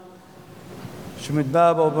شمد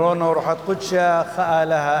بابا وبرونا وروحات قدشة خاء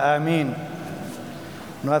لها آمين.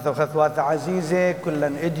 نواث وخثوات عزيزة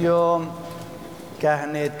كلن إديوم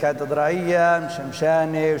كاهنة كاتدرائية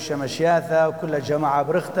مشمشانة وشمشياثة وكل جماعة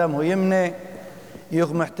برختم ويمنة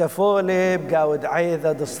يغم احتفولي بقاود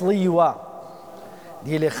عيذة دصليوة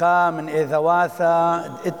دي لخا من إذواثة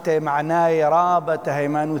إتي معناي رابة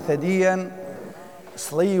هيمانوثديا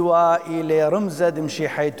صليوة إلي رمزة دمشي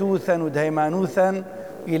حيتوثا ودهيمانوثا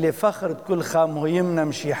إلي فخر كل خام ويمنا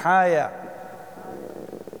مشي حايا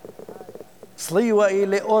صليوة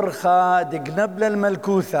إلي أرخى دقنبل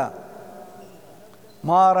الملكوثة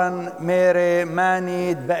مارن ميري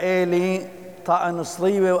ماني دبقيلي طاقن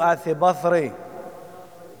صليوة وآثي بثري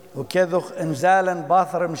وكذخ انزالا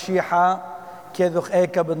باثر مشيحة كذخ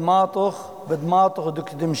ايكا بدماطخ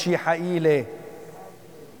دك دمشيحة إلي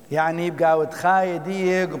يعني يبقى وتخاية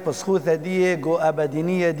ديه وبسخوثة ديه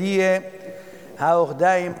وأبدينية ديه هاوخ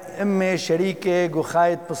دايم امي شريكة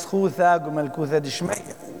وخاية بسخوثة وملكوثة دشمية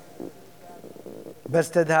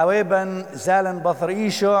بس تدهاويبا زالا بثر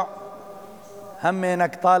إيشع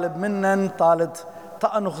همينك طالب منن طالت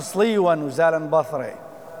طأنخ صليوا وزالا بثري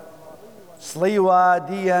صليوا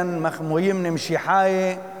ديا مخمويم نمشي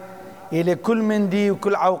حاية إلي كل من دي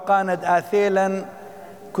وكل عوقاند آثيلا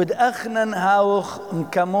كد أخنن هاوخ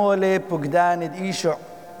مكمولي بقداند إيشع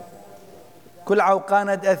كل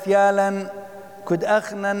عوقاند أثيالا كد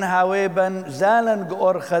أخنن هاويبا زالا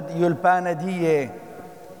قورخد يلباندية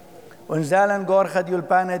ونزالا قورخد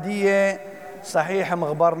يلباندية صحيح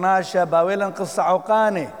مغبرناشا باويلا قصة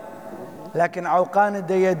عوقاني لكن عوقان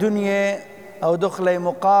دي دنيا أو دخلي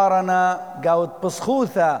مقارنة قاود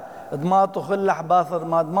بسخوثة دماطخ اللح باثر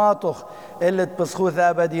ما دماطخ إلا بسخوثة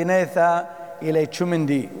أبدينيثة إلي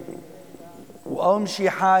تشمندي وأمشي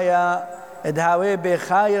حايا دهاوي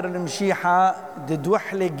بخاير المشيحة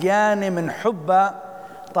ددوحلي جياني من حبة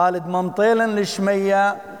طالد ممطيلا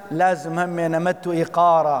لشمية لازم همي نمتو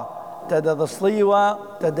إقارة تدذ صليوة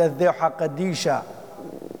تدذ ذيوحة قديشة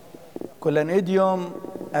كلن إديوم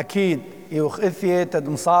أكيد يوخ إثية تد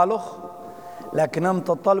مصالخ لكن هم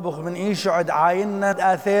تطلبخ من إيشعد عاينة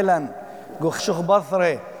آثيلا قوخ شخ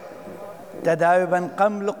بثري تداوبا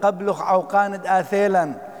قبلخ عوقاند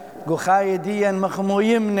آثيلا قخايديا مخمو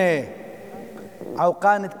يمني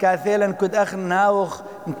عوقاند كاثيلا كد أخن هاوخ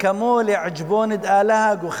مكمولي عجبوند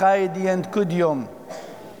آلها قخايديا كديوم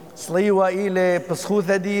صليوة إلي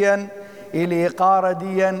بسخوثة ديا إلي إقارة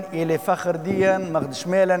ديا إلي فخر ديا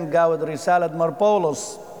مخدشميلا قاود رسالة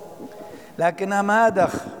مربولس لكن هم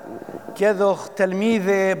هادخ كذخ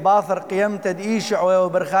تلميذي باثر قيمتد إيشع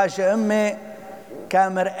وبرخاش أمي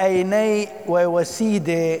كامر أيني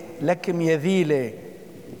ووسيدي لكم يذيلي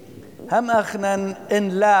هم أخنن إن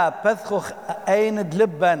لا بثخخ أين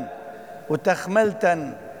دلبا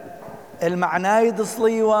وتخملتا المعنايد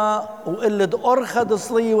صليوة وإلد أرخد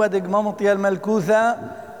صليوة دق ممطية الملكوثة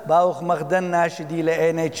باوخ مغدن ناشدي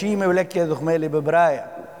لأيني تشيمي ولك يذخ ميلي ببرايا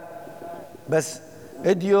بس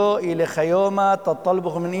اديو إلي خيومة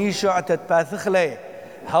تطلبخ من إيشع تتباثخ لي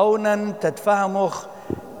هونا تتفهمخ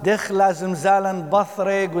دخل زمزالا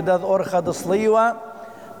بثري قداد أرخد صليوة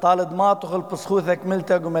طالد ماطخ البسخوثة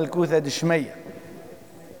كملتك وملكوثة دشمية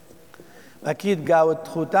أكيد قاود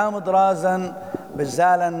خوتام درازا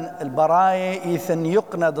بزالا البراية إيثن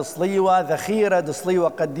يقند صليوة ذخيرة دصليوة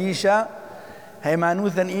قديشة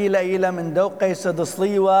هيمانوثا إلى من دوقيس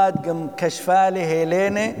دصليوة قم كشفالي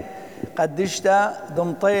هيليني قدشتا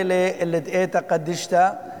دمطيلي اللي دقيتا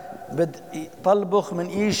قدشتا طلبخ من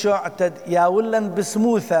إيشع ياولن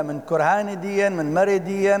بسموثة من كرهان ديا من مري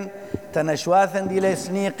ديا تنشواثا دي لي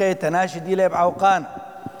سنيقي تناشي دي لي بعوقان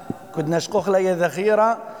كد نشقخ لي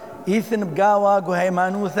ذخيرة إيثن بقاوة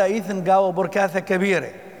قهيمانوثة إيثن قاوة بركاثة كبيرة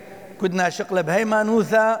كد ناشق له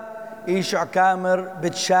بهيمانوثة إيشع كامر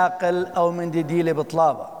بتشاقل أو من دي لي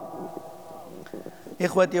بطلابة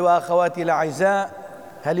إخوتي وأخواتي الأعزاء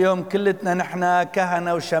هاليوم كلتنا نحن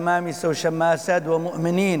كهنة وشمامسة وشماسات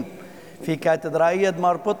ومؤمنين في كاتدرائية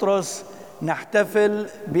مار بطرس نحتفل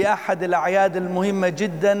بأحد الأعياد المهمة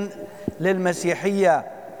جدا للمسيحية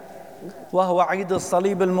وهو عيد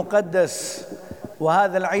الصليب المقدس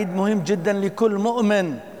وهذا العيد مهم جدا لكل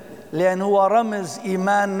مؤمن لأن هو رمز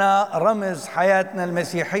إيماننا رمز حياتنا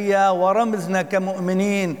المسيحية ورمزنا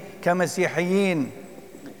كمؤمنين كمسيحيين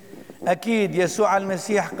أكيد يسوع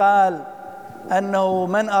المسيح قال أنه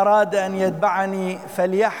من أراد أن يتبعني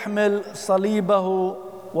فليحمل صليبه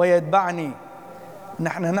ويتبعني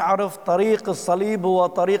نحن نعرف طريق الصليب هو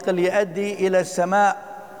طريق اللي يؤدي إلى السماء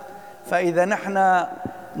فإذا نحن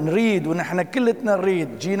نريد ونحن كلتنا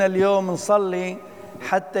نريد جينا اليوم نصلي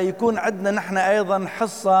حتى يكون عندنا نحن أيضا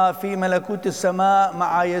حصة في ملكوت السماء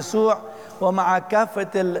مع يسوع ومع كافة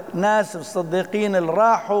الناس الصديقين اللي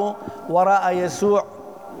راحوا وراء يسوع.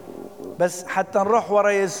 بس حتى نروح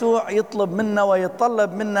وراء يسوع يطلب منا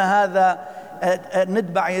ويطلب منا هذا،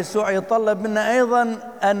 نتبع يسوع يطلب منا أيضا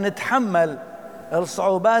أن نتحمل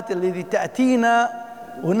الصعوبات التي تأتينا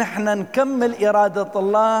ونحن نكمل إرادة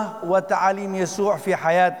الله وتعاليم يسوع في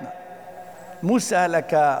حياتنا. مو سهلة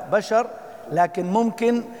كبشر، لكن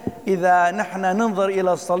ممكن إذا نحن ننظر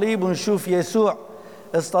إلى الصليب ونشوف يسوع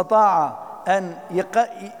استطاع أن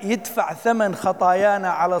يدفع ثمن خطايانا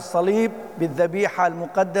على الصليب بالذبيحة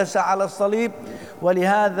المقدسة على الصليب.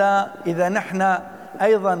 ولهذا إذا نحن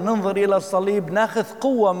أيضا ننظر إلى الصليب ناخذ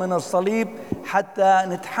قوة من الصليب حتى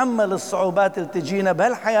نتحمل الصعوبات اللي تجينا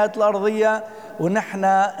بهالحياة الأرضية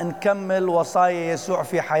ونحن نكمل وصايا يسوع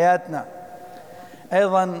في حياتنا.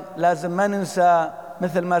 أيضا لازم ما ننسى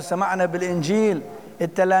مثل ما سمعنا بالإنجيل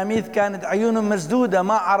التلاميذ كانت عيونهم مسدودة،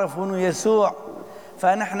 ما عرفوا أنه يسوع.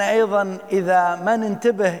 فنحن أيضا إذا ما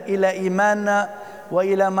ننتبه إلى إيماننا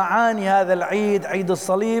وإلى معاني هذا العيد، عيد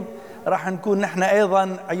الصليب، راح نكون نحن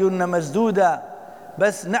أيضا عيوننا مسدودة،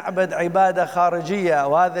 بس نعبد عبادة خارجية،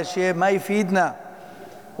 وهذا الشيء ما يفيدنا.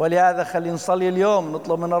 ولهذا خلينا نصلي اليوم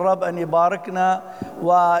نطلب من الرب أن يباركنا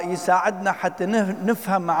ويساعدنا حتى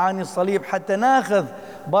نفهم معاني الصليب، حتى ناخذ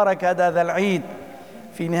بركة هذا العيد.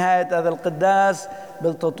 في نهاية هذا القداس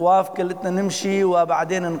بالتطواف كلتنا نمشي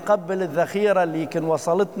وبعدين نقبل الذخيرة اللي كان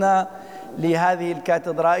وصلتنا لهذه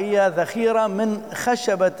الكاتدرائية، ذخيرة من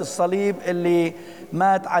خشبة الصليب اللي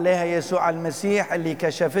مات عليها يسوع المسيح، اللي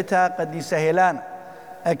كشفتها قديسة هيلانا.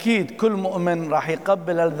 أكيد كل مؤمن راح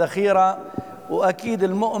يقبل الذخيرة، وأكيد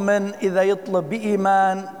المؤمن إذا يطلب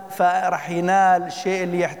بإيمان فراح ينال الشيء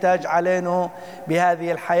اللي يحتاج علينا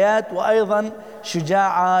بهذه الحياة، وأيضا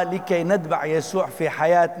شجاعة لكي نتبع يسوع في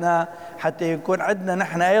حياتنا حتى يكون عندنا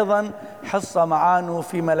نحن أيضا حصة معانه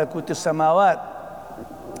في ملكوت السماوات.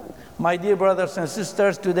 My dear brothers and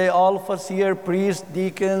sisters, today all of us here, priests,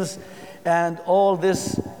 deacons, and all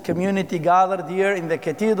this community gathered here in the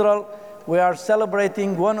cathedral, we are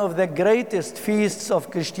celebrating one of the greatest feasts of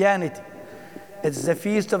Christianity. It's the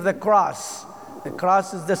feast of the cross. The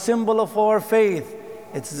cross is the symbol of our faith.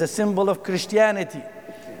 It's the symbol of Christianity.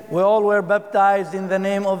 We all were baptized in the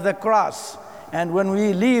name of the cross. And when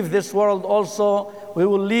we leave this world also, we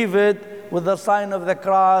will leave it with the sign of the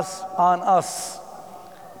cross on us.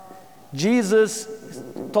 Jesus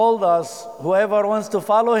told us, whoever wants to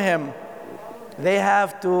follow him, they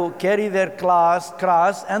have to carry their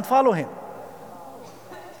cross and follow him.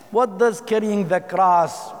 What does carrying the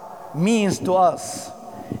cross means to us?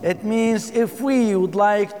 It means if we would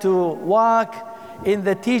like to walk in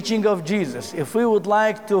the teaching of Jesus, if we would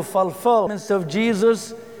like to fulfill the of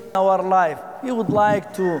Jesus in our life, we would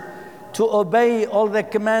like to obey all the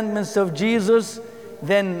commandments of Jesus,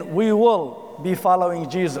 then we will be following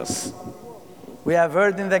Jesus. We have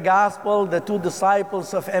heard in the gospel the two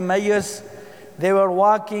disciples of Emmaus, they were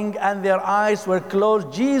walking and their eyes were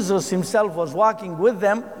closed. Jesus himself was walking with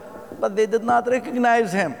them, but they did not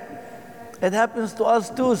recognize him. It happens to us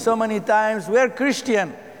too so many times. We are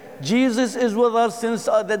Christian. Jesus is with us since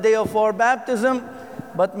the day of our baptism,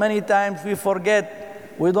 but many times we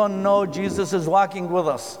forget. We don't know Jesus is walking with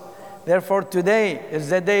us. Therefore, today is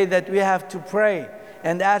the day that we have to pray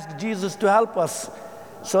and ask Jesus to help us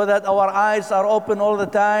so that our eyes are open all the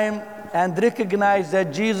time and recognize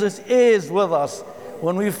that Jesus is with us.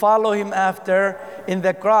 When we follow him after in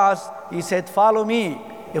the cross, he said, "Follow me."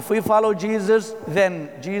 If we follow Jesus, then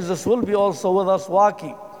Jesus will be also with us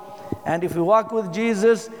walking. And if we walk with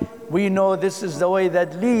Jesus, we know this is the way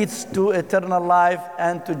that leads to eternal life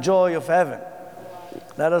and to joy of heaven.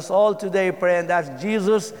 Let us all today pray and ask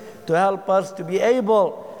Jesus to help us to be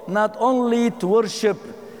able not only to worship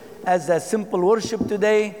as a simple worship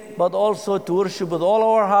today, but also to worship with all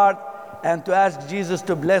our heart and to ask Jesus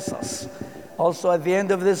to bless us. Also at the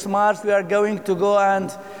end of this Mass, we are going to go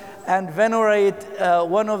and venerate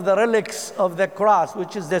one of the relics of the cross,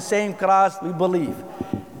 which is the same cross we believe,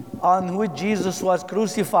 on which Jesus was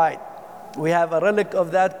crucified. We have a relic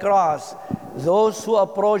of that cross. Those who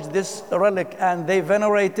approach this relic and they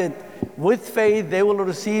venerate it with faith, they will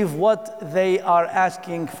receive what they are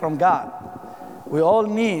asking from God. We all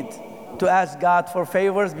need to ask God for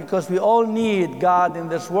favors because we all need God in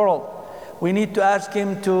this world. We need to ask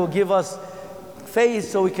him to give us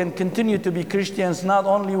faith so we can continue to be Christians, not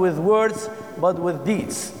only with words, but with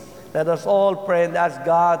deeds. Let us all pray and ask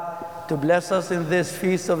God to bless us in this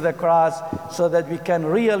feast of the cross so that we can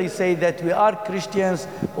really say that we are Christians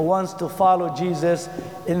who wants to follow Jesus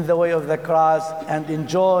in the way of the cross and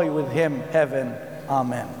enjoy with him heaven.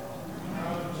 Amen.